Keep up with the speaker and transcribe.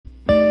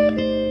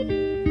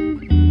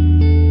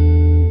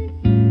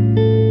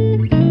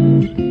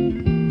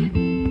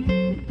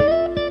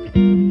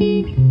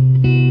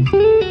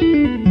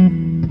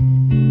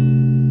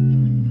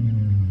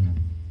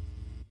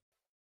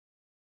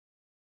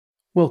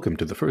Welcome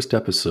to the first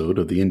episode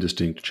of the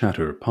Indistinct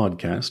Chatter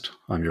podcast.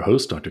 I'm your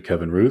host, Dr.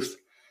 Kevin Ruth,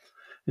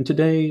 and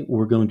today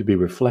we're going to be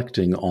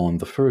reflecting on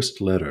the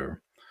first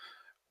letter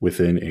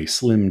within a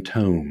slim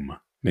tome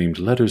named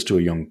Letters to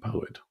a Young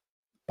Poet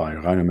by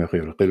Rainer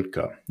Maria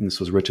Rilke. And this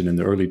was written in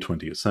the early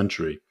 20th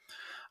century.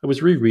 I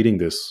was rereading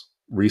this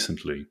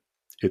recently.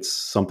 It's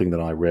something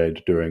that I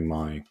read during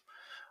my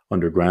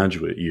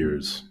undergraduate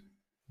years,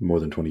 more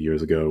than 20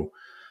 years ago.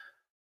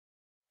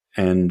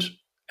 And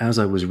as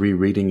I was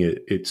rereading it,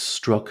 it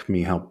struck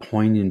me how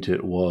poignant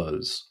it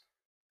was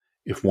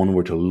if one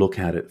were to look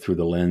at it through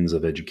the lens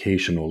of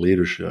educational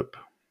leadership,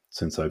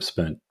 since I've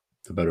spent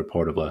the better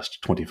part of the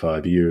last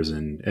 25 years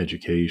in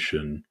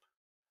education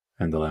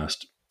and the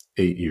last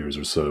 8 years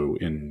or so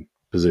in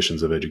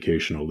positions of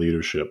educational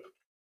leadership.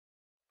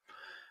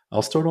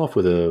 I'll start off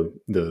with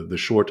the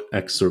short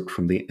excerpt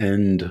from the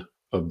end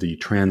of the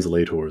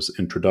translator's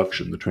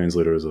introduction. The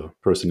translator is a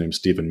person named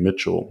Stephen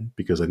Mitchell,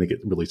 because I think it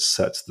really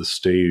sets the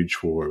stage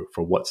for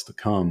what's to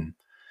come.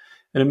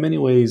 And in many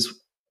ways,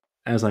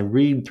 as I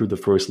read through the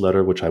first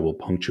letter, which I will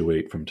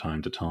punctuate from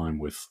time to time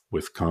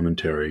with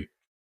commentary,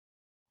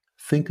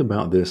 think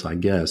about this, I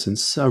guess, in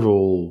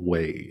several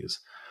ways.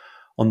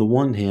 On the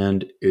one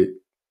hand, it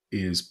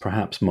is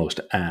perhaps most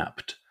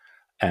apt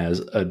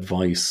as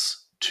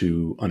advice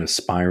to an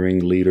aspiring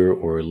leader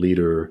or a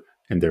leader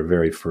in their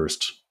very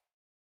first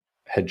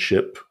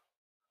headship,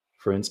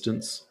 for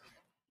instance.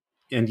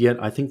 And yet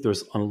I think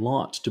there's a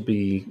lot to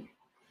be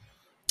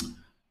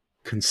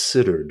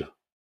considered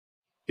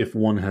if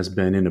one has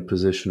been in a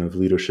position of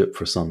leadership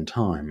for some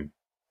time.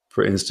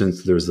 For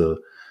instance, there's a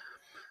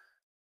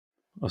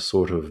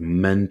sort of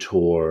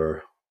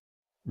mentor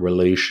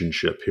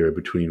relationship here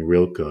between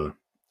Rilke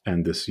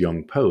and this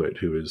young poet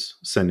who is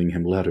sending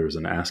him letters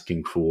and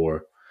asking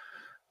for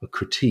a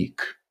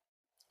critique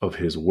of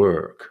his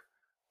work.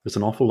 There's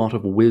an awful lot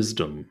of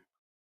wisdom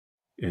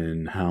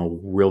in how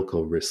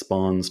Rilke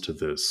responds to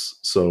this.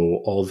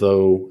 So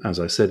although,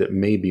 as I said, it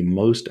may be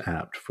most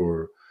apt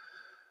for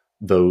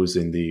those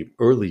in the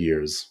early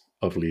years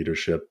of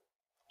leadership,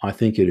 I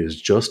think it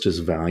is just as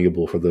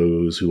valuable for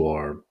those who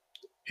are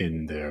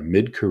in their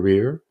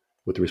mid-career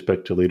with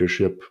respect to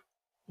leadership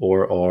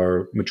or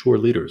are mature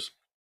leaders.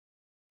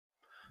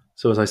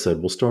 So as I said,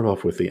 we'll start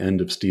off with the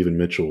end of Stephen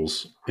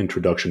Mitchell's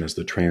introduction as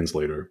the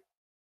translator.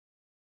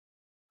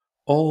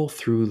 All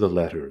through the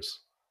letters,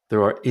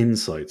 there are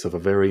insights of a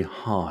very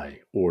high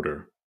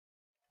order.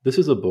 This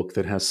is a book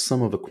that has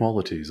some of the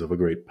qualities of a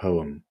great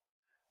poem: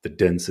 the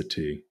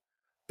density,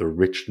 the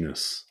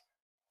richness,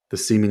 the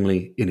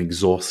seemingly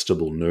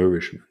inexhaustible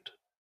nourishment.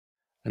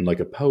 And like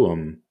a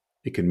poem,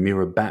 it can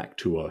mirror back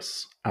to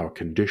us our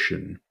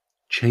condition,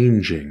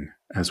 changing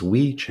as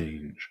we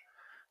change,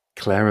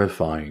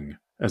 clarifying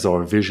as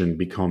our vision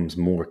becomes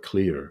more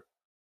clear,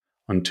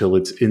 until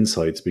its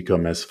insights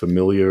become as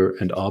familiar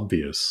and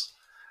obvious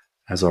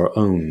as our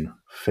own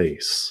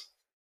face.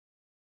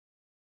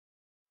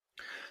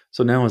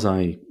 So now as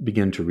I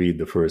begin to read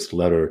the first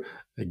letter,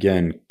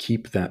 again,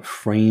 keep that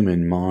frame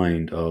in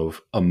mind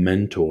of a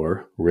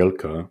mentor,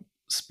 Rilke,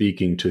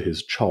 speaking to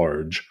his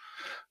charge,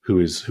 who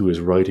is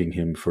writing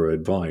him for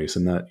advice.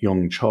 And that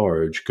young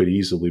charge could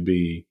easily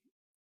be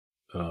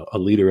a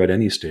leader at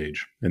any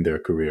stage in their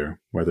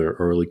career, whether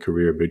early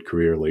career,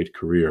 mid-career, late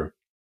career.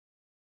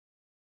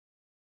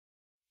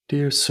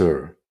 Dear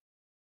Sir,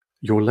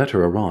 your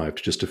letter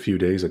arrived just a few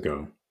days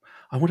ago.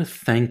 I want to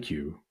thank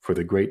you for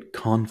the great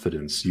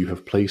confidence you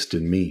have placed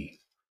in me.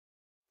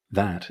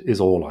 That is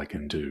all I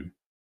can do.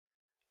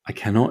 I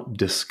cannot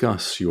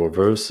discuss your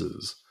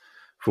verses,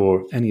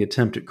 for any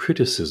attempt at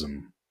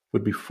criticism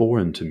would be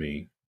foreign to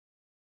me.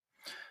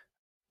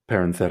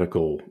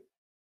 Parenthetical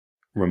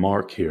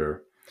remark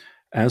here.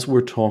 As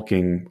we're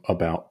talking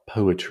about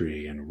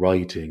poetry and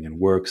writing and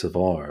works of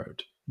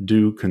art,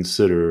 do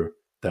consider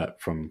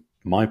that from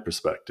my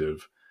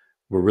perspective,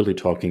 we're really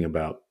talking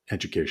about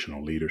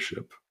educational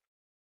leadership.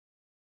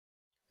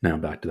 Now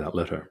back to that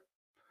letter.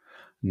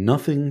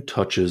 Nothing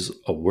touches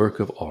a work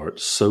of art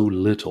so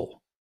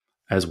little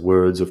as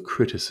words of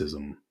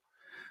criticism.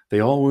 They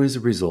always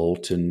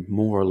result in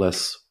more or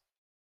less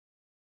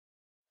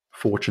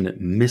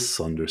fortunate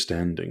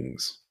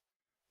misunderstandings.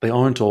 They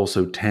aren't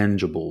also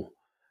tangible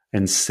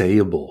and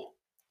sayable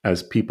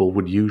as people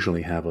would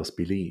usually have us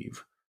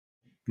believe.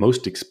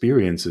 Most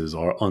experiences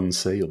are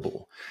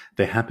unsayable.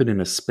 They happen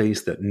in a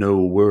space that no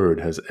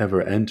word has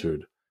ever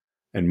entered,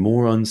 and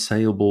more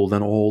unsayable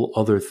than all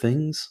other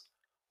things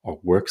are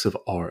works of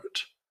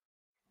art,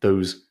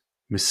 those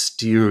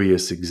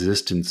mysterious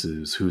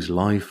existences whose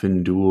life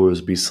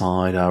endures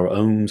beside our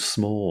own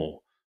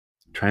small,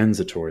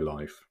 transitory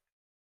life.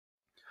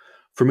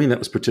 For me, that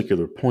was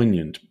particularly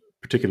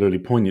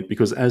poignant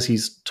because as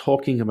he's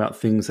talking about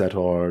things that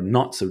are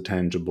not so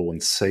tangible and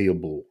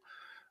sayable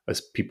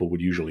as people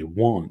would usually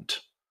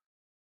want,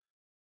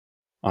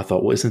 I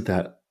thought, well, isn't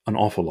that an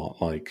awful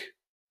lot like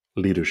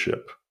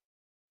leadership?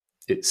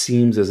 It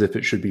seems as if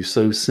it should be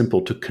so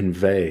simple to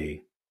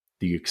convey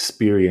the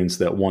experience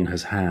that one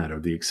has had or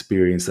the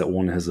experience that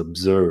one has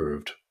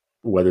observed,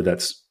 whether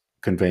that's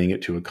conveying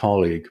it to a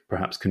colleague,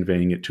 perhaps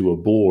conveying it to a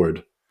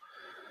board.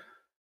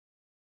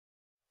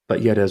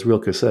 But yet, as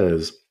Rilke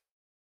says,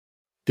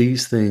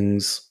 these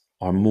things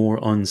are more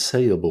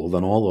unsayable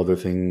than all other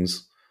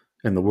things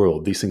in the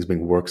world. These things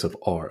being works of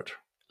art,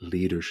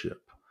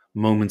 leadership,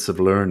 moments of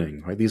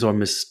learning, right? These are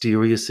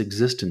mysterious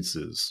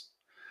existences.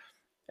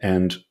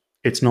 And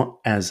it's not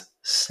as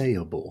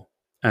sayable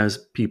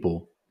as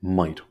people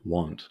might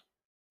want.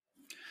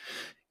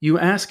 You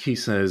ask, he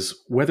says,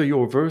 whether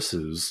your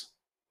verses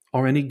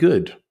are any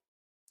good.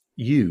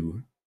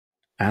 You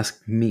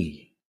ask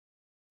me.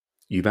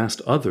 You've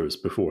asked others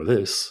before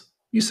this.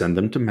 You send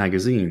them to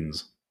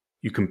magazines.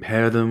 You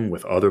compare them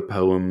with other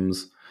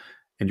poems,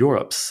 and you're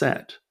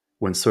upset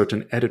when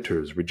certain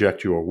editors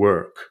reject your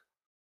work.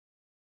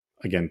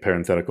 Again,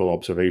 parenthetical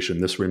observation,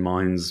 this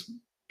reminds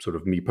sort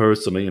of me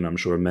personally, and I'm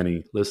sure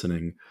many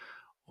listening,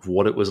 of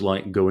what it was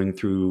like going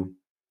through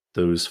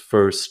those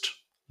first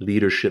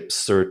leadership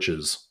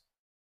searches.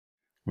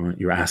 Right?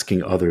 You're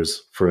asking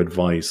others for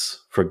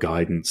advice, for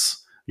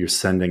guidance. You're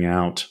sending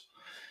out.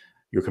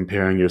 You're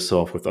comparing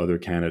yourself with other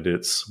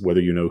candidates,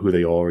 whether you know who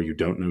they are or you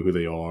don't know who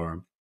they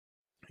are.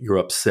 You're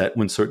upset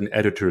when certain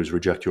editors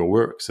reject your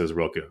work, says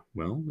Rilke.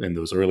 Well, in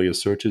those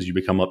earliest searches, you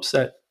become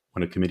upset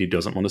when a committee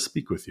doesn't want to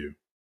speak with you.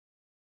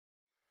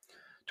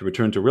 To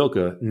return to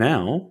Rilke,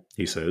 now,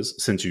 he says,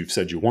 since you've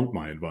said you want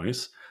my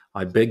advice,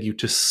 I beg you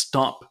to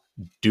stop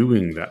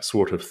doing that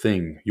sort of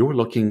thing. You're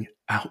looking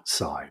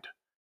outside.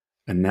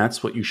 And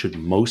that's what you should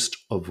most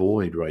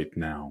avoid right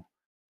now.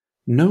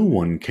 No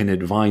one can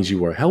advise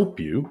you or help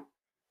you.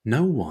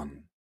 No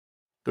one.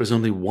 There's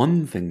only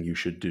one thing you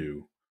should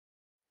do.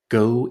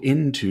 Go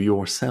into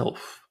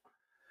yourself.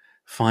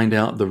 Find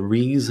out the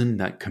reason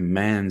that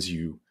commands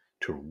you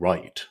to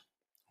write,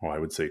 or I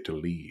would say to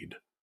lead.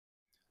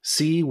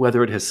 See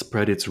whether it has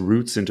spread its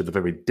roots into the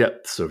very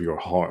depths of your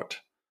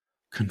heart.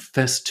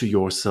 Confess to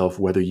yourself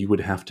whether you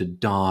would have to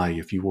die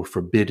if you were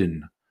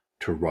forbidden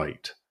to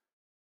write.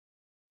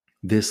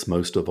 This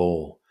most of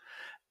all,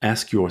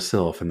 ask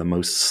yourself in the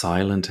most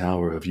silent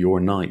hour of your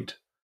night,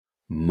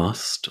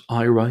 must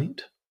I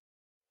write?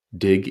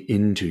 Dig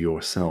into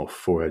yourself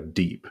for a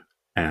deep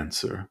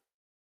answer.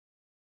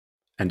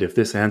 And if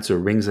this answer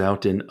rings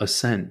out in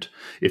assent,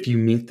 if you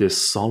meet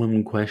this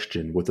solemn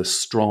question with a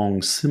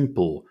strong,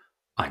 simple,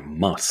 I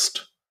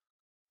must,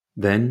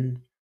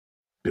 then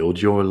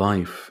build your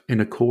life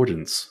in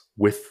accordance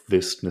with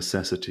this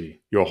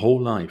necessity, your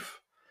whole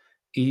life,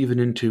 even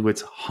into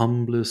its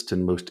humblest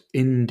and most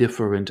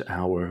indifferent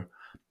hour,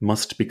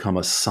 must become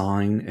a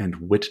sign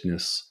and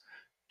witness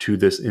to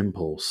this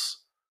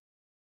impulse.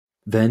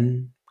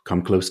 Then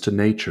come close to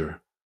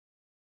nature.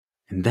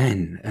 And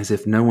then, as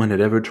if no one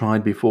had ever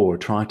tried before,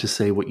 try to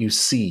say what you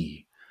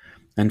see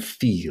and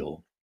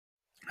feel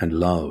and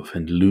love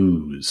and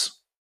lose.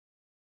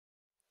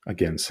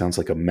 Again, sounds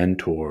like a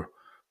mentor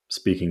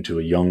speaking to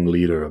a young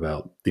leader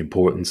about the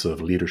importance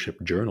of leadership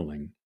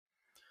journaling.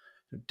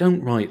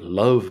 Don't write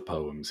love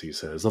poems, he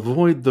says.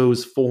 Avoid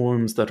those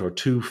forms that are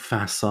too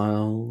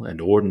facile and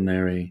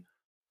ordinary.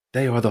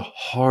 They are the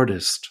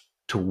hardest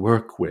to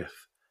work with,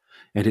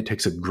 and it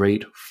takes a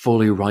great,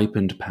 fully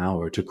ripened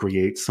power to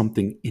create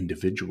something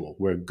individual,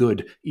 where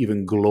good,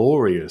 even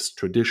glorious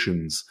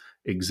traditions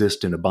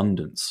exist in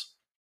abundance.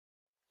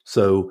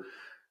 So,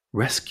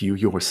 rescue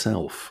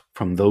yourself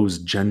from those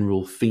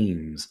general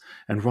themes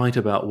and write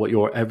about what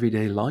your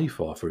everyday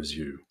life offers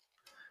you.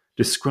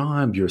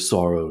 Describe your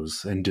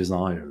sorrows and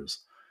desires,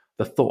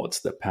 the thoughts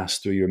that pass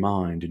through your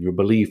mind and your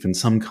belief in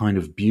some kind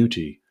of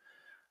beauty.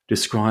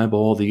 Describe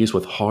all these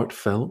with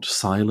heartfelt,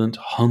 silent,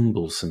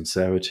 humble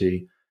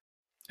sincerity.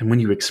 And when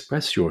you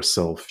express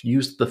yourself,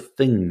 use the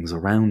things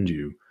around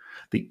you,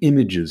 the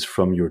images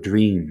from your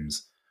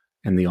dreams,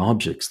 and the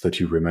objects that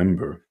you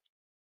remember.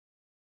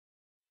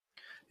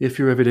 If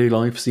your everyday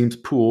life seems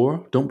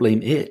poor, don't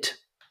blame it.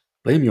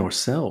 Blame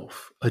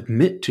yourself.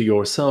 Admit to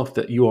yourself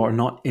that you are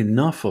not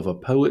enough of a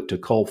poet to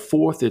call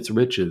forth its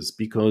riches,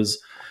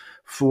 because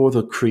for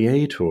the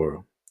Creator,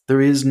 there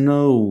is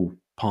no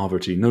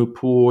poverty, no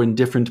poor,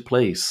 indifferent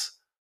place.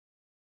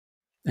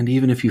 And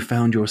even if you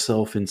found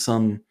yourself in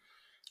some,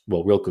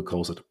 well, Rilke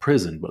calls it a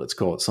prison, but let's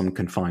call it some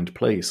confined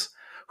place,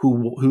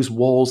 whose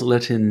walls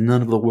let in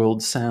none of the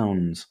world's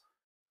sounds,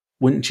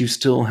 wouldn't you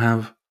still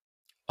have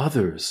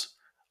others,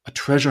 a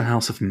treasure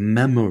house of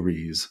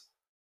memories?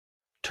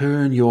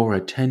 Turn your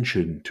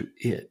attention to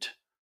it.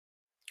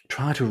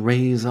 Try to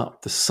raise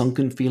up the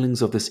sunken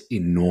feelings of this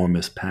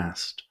enormous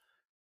past.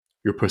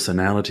 Your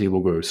personality will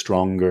grow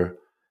stronger.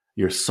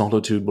 Your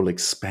solitude will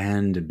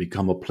expand and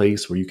become a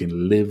place where you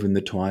can live in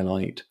the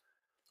twilight,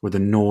 where the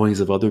noise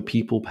of other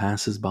people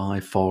passes by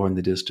far in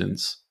the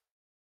distance.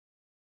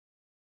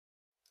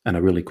 And I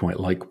really quite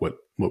like what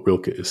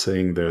Rilke is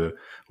saying there.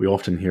 We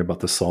often hear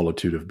about the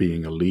solitude of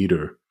being a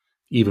leader,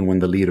 even when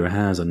the leader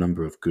has a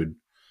number of good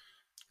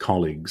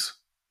colleagues,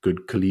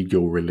 good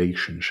collegial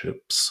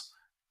relationships.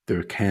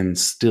 There can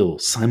still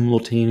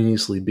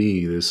simultaneously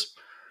be this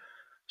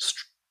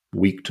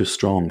weak to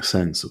strong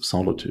sense of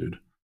solitude.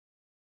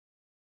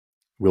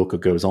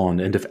 Rilke goes on,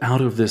 and if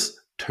out of this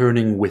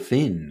turning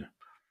within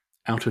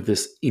out of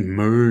this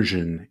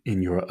immersion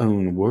in your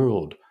own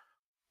world,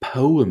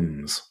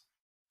 poems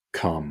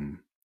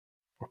come.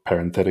 Or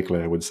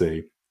parenthetically, I would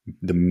say,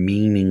 the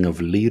meaning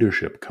of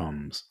leadership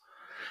comes.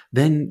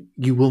 Then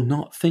you will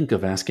not think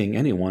of asking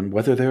anyone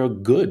whether they are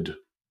good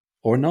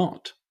or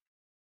not.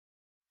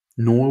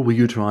 Nor will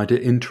you try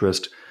to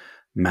interest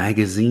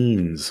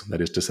magazines,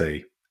 that is to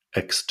say,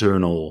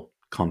 external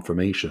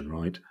confirmation,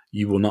 right?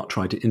 You will not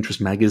try to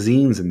interest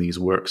magazines in these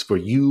works, for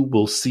you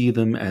will see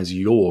them as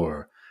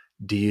your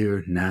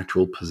dear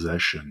natural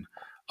possession,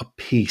 a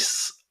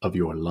piece of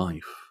your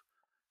life,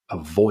 a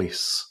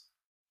voice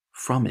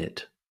from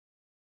it.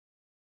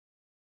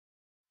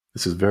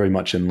 This is very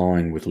much in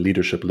line with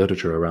leadership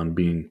literature around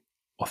being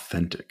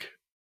authentic.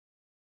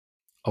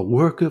 A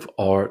work of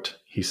art,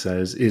 he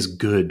says, is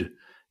good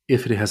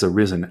if it has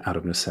arisen out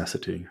of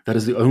necessity. That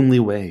is the only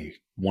way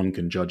one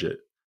can judge it.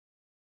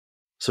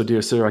 So,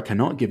 dear sir, I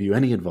cannot give you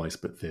any advice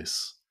but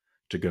this,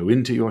 to go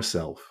into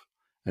yourself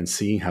and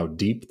see how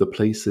deep the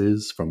place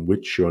is from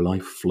which your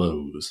life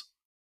flows.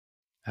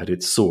 At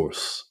its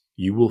source,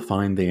 you will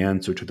find the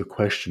answer to the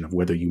question of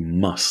whether you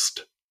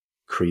must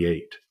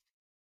create.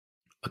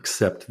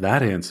 Accept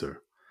that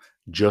answer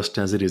just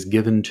as it is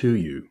given to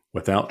you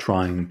without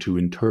trying to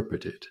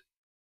interpret it.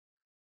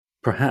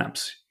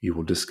 Perhaps you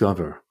will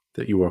discover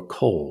that you are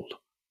called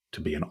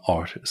to be an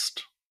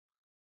artist.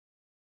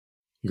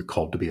 You're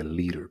called to be a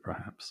leader,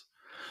 perhaps.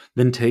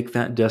 Then take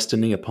that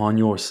destiny upon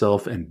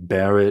yourself and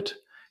bear it,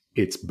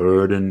 its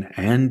burden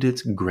and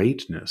its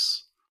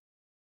greatness,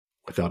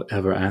 without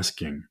ever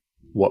asking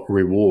what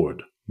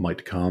reward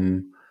might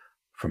come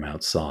from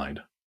outside.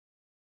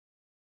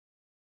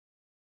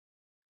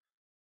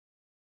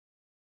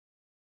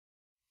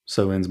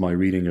 So ends my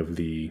reading of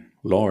the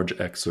large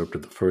excerpt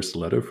of the first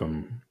letter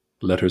from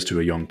Letters to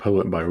a Young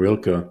Poet by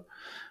Rilke.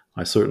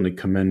 I certainly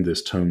commend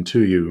this tome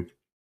to you,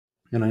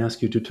 and I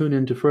ask you to tune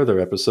in to further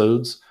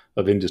episodes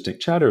of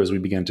Indistinct Chatter as we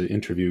begin to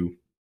interview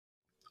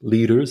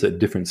leaders at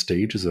different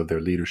stages of their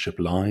leadership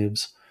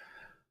lives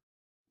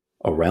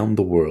around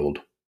the world.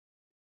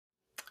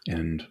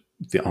 And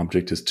the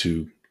object is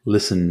to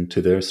listen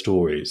to their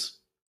stories,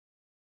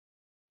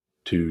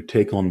 to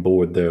take on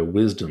board their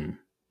wisdom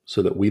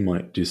so that we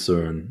might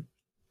discern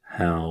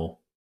how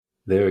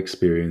their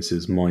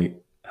experiences might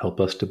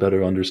help us to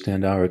better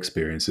understand our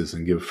experiences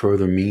and give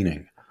further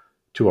meaning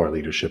to our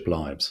leadership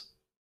lives.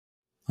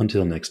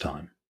 Until next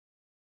time.